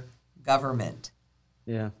your government.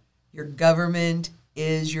 Yeah. Your government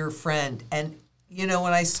is your friend. And,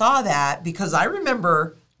 when I saw that, because I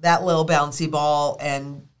remember that little bouncy ball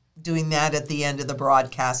and doing that at the end of the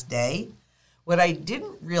broadcast day. What I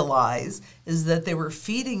didn't realize is that they were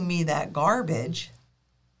feeding me that garbage,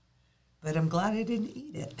 but I'm glad I didn't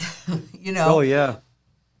eat it. Oh, yeah.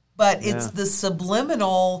 But it's the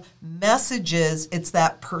subliminal messages, it's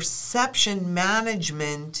that perception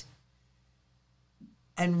management,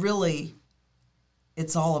 and really,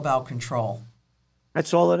 it's all about control.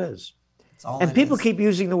 That's all it is. And people keep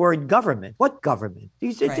using the word government. What government?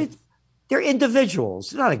 They're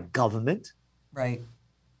individuals. They're not a government. Right.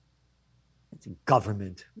 It's a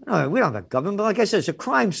government. No, we don't have a government. But like I said, it's a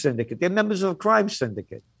crime syndicate. They're members of a crime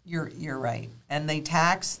syndicate. You're right. And they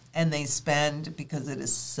tax and they spend because it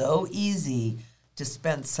is so easy to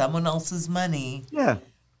spend someone else's money. Yeah.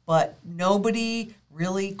 But nobody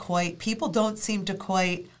really people don't seem to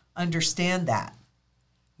quite understand that.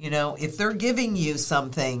 If they're giving you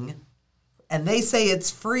something and they say it's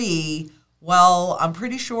free, well, I'm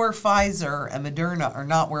pretty sure Pfizer and Moderna are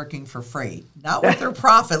not working for free. Not with their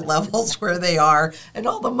profit levels where they are and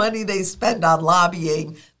all the money they spend on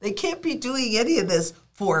lobbying. They can't be doing any of this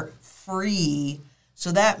for free.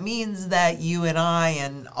 So that means that you and I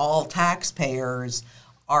and all taxpayers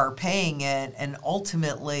are paying it, and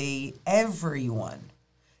ultimately everyone,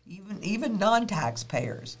 even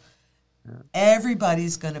non-taxpayers,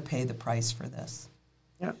 everybody's going to pay the price for this.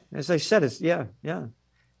 Yeah, as I said, it's yeah.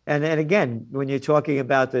 And again, when you're talking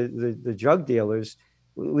about the drug dealers,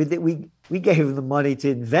 we gave them the money to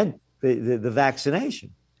invent the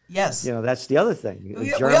vaccination. Yes, that's the other thing.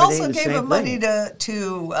 We also gave them money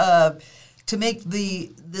to make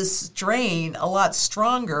this strain a lot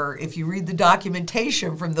stronger. If you read the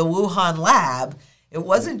documentation from the Wuhan lab, it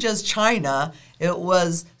wasn't just China. It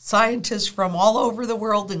was scientists from all over the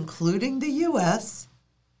world, including the U.S.,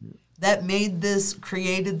 that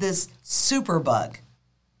created this superbug.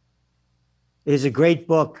 It is a great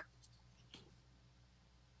book.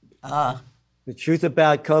 The Truth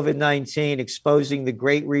About COVID-19, Exposing the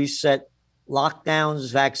Great Reset,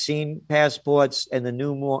 Lockdowns, Vaccine Passports, and the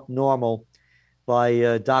New Normal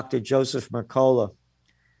by Dr. Joseph Mercola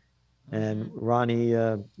and Ronnie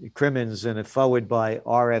Crimmins, and a forward by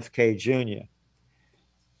RFK Jr.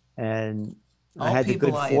 And I had the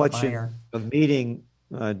good fortune of meeting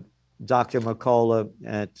Dr. Mercola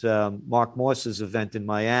at Mark Morse's event in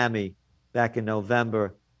Miami back in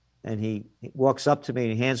November. And he walks up to me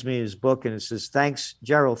and he hands me his book and it says, "Thanks,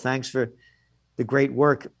 Gerald. Thanks for the great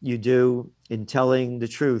work you do in telling the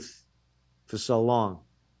truth for so long."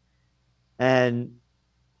 And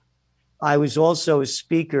I was also a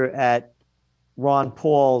speaker at Ron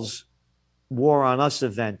Paul's War on Us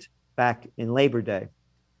event back in Labor Day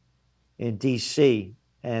in D.C.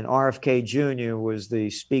 And RFK Jr. was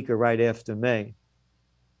the speaker right after me.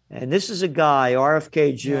 And this is a guy,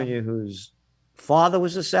 RFK Jr., whose father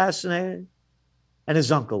was assassinated and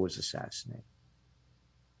his uncle was assassinated.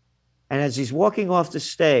 And as he's walking off the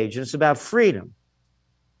stage, and it's about freedom,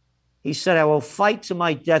 he said, "I will fight to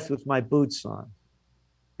my death with my boots on."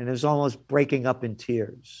 And is almost breaking up in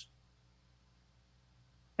tears.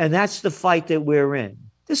 And that's the fight that we're in.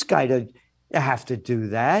 This guy didn't have to do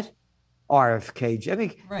that. RFK, I mean,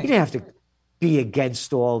 he didn't have to be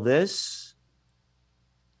against all this.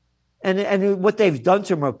 And what they've done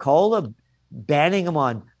to Mercola, banning him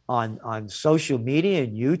on social media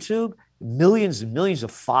and YouTube, millions and millions of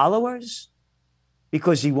followers,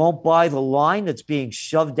 because he won't buy the line that's being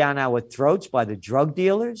shoved down our throats by the drug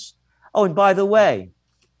dealers. Oh, and by the way,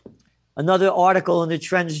 another article in the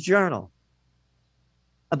Trends Journal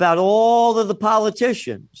about all of the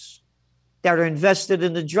politicians that are invested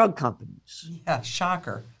in the drug companies. Yeah,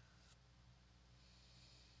 shocker.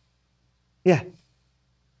 Yeah.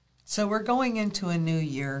 So we're going into a new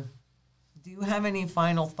year. Do you have any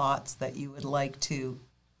final thoughts that you would like to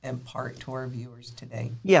impart to our viewers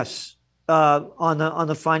today? Yes. On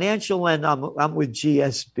the financial end, I'm with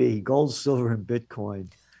GSB, gold, silver, and Bitcoin.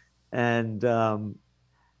 And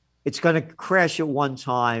it's going to crash at one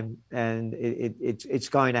time, and it's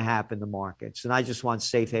going to happen, the markets. And I just want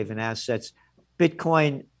safe haven assets.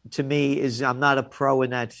 Bitcoin, to me, I'm not a pro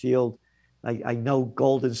in that field. I know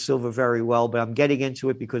gold and silver very well, but I'm getting into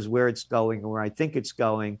it because where it's going and where I think it's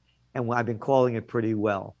going, and I've been calling it pretty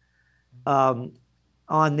well. On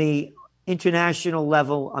the international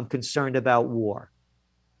level, I'm concerned about war.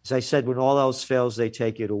 As I said, when all else fails, they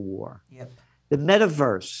take you to war. Yep. The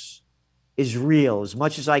metaverse is real. As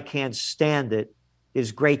much as I can't stand it,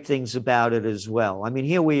 there's great things about it as well. I mean,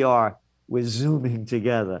 here we are, we're Zooming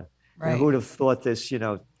together. Right. Who would have thought this,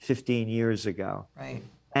 15 years ago? Right.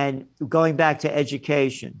 And going back to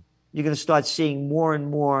education, you're going to start seeing more and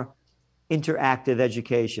more interactive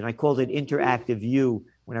education. I called it interactive U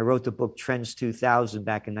when I wrote the book Trends 2000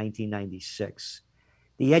 back in 1996.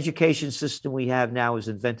 The education system we have now was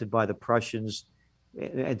invented by the Prussians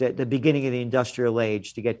at the beginning of the industrial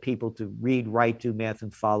age to get people to read, write, do math,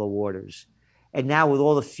 and follow orders. And now with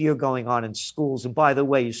all the fear going on in schools, and by the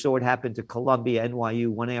way, you saw what happened to Columbia, NYU,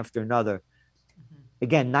 one after another.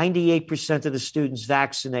 Again, 98% of the students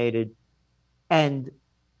vaccinated, and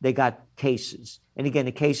they got cases. And again,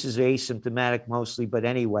 the cases are asymptomatic mostly, but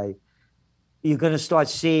anyway, you're going to start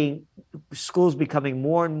seeing schools becoming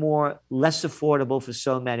more and more less affordable for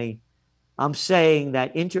so many. I'm saying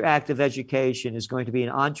that interactive education is going to be an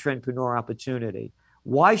entrepreneur opportunity.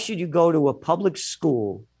 Why should you go to a public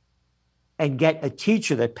school and get a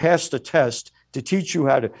teacher that passed a test to teach you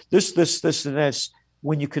how to this, and this,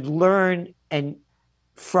 when you could learn and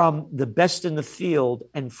from the best in the field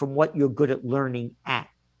and from what you're good at learning at?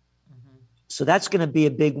 So that's going to be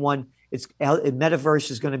a big one.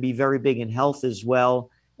 Metaverse is going to be very big in health as well,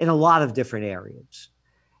 in a lot of different areas.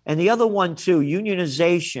 And the other one too,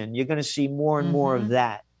 unionization, you're going to see more and more of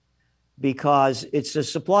that because it's a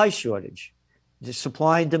supply shortage, the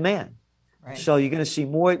supply and demand. Right. So you're going to see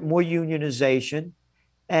more unionization.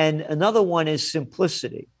 And another one is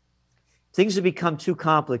simplicity. Things have become too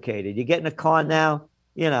complicated. You get in a car now,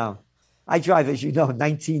 I drive, as you know,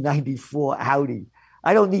 1994 Audi.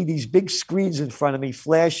 I don't need these big screens in front of me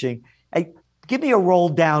flashing. Give me a roll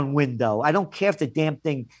down window. I don't care if the damn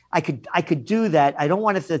thing, I could do that. I don't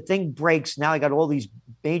want if the thing breaks. Now I got all these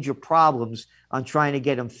major problems on trying to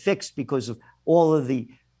get them fixed because of all of the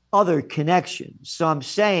other connections. So I'm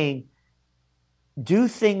saying do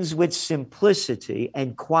things with simplicity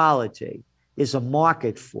and quality. There's a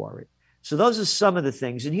market for it. So those are some of the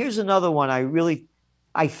things. And here's another one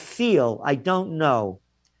I feel, I don't know.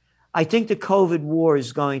 I think the COVID war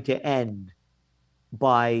is going to end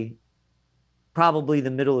by probably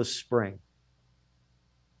the middle of spring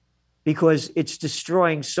because it's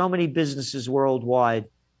destroying so many businesses worldwide.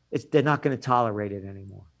 They're not going to tolerate it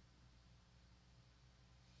anymore.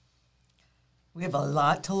 We have a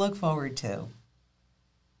lot to look forward to.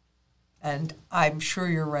 And I'm sure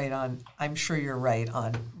you're right on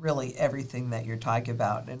really everything that you're talking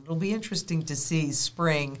about. And it'll be interesting to see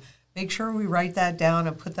spring. Make sure we write that down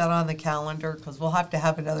and put that on the calendar because we'll have to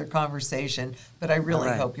have another conversation. But I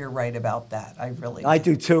really hope you're right about that. I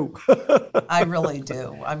do too. I really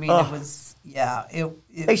do. I mean, it was,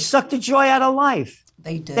 they sucked the joy out of life.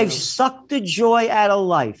 They did. They sucked the joy out of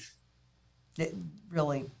life.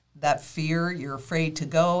 Really, that fear, you're afraid to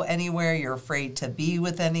go anywhere. You're afraid to be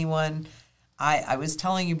with anyone. I was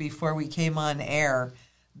telling you before we came on air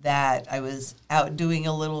that I was out doing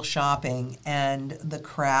a little shopping and the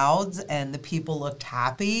crowds and the people looked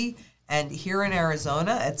happy. And here in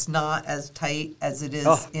Arizona, it's not as tight as it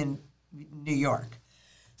is in New York.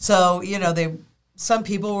 So, some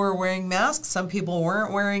people were wearing masks. Some people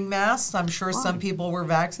weren't wearing masks. I'm sure some people were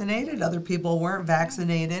vaccinated. Other people weren't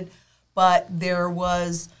vaccinated. But there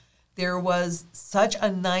was such a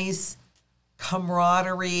nice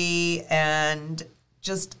camaraderie and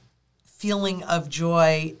just feeling of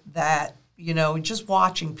joy that, just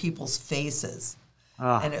watching people's faces.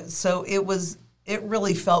 And it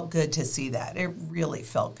really felt good to see that. It really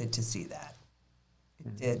felt good to see that.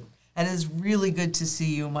 It did. And it's really good to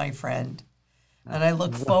see you, my friend. And I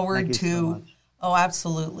look forward to,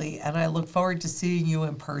 absolutely. And I look forward to seeing you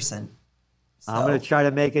in person. So, I'm going to try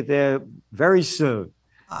to make it there very soon.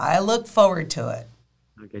 I look forward to it.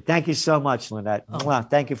 Okay. Thank you so much, Lynette.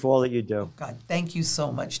 Thank you for all that you do. God, thank you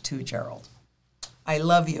so much too, Gerald. I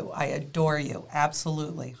love you. I adore you.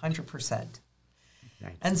 Absolutely. 100%.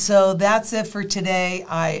 And so that's it for today.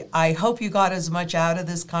 I hope you got as much out of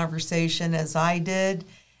this conversation as I did.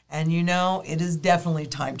 And it is definitely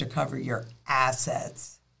time to cover your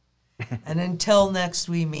assets. And until next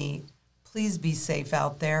we meet, please be safe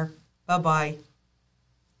out there. Bye-bye.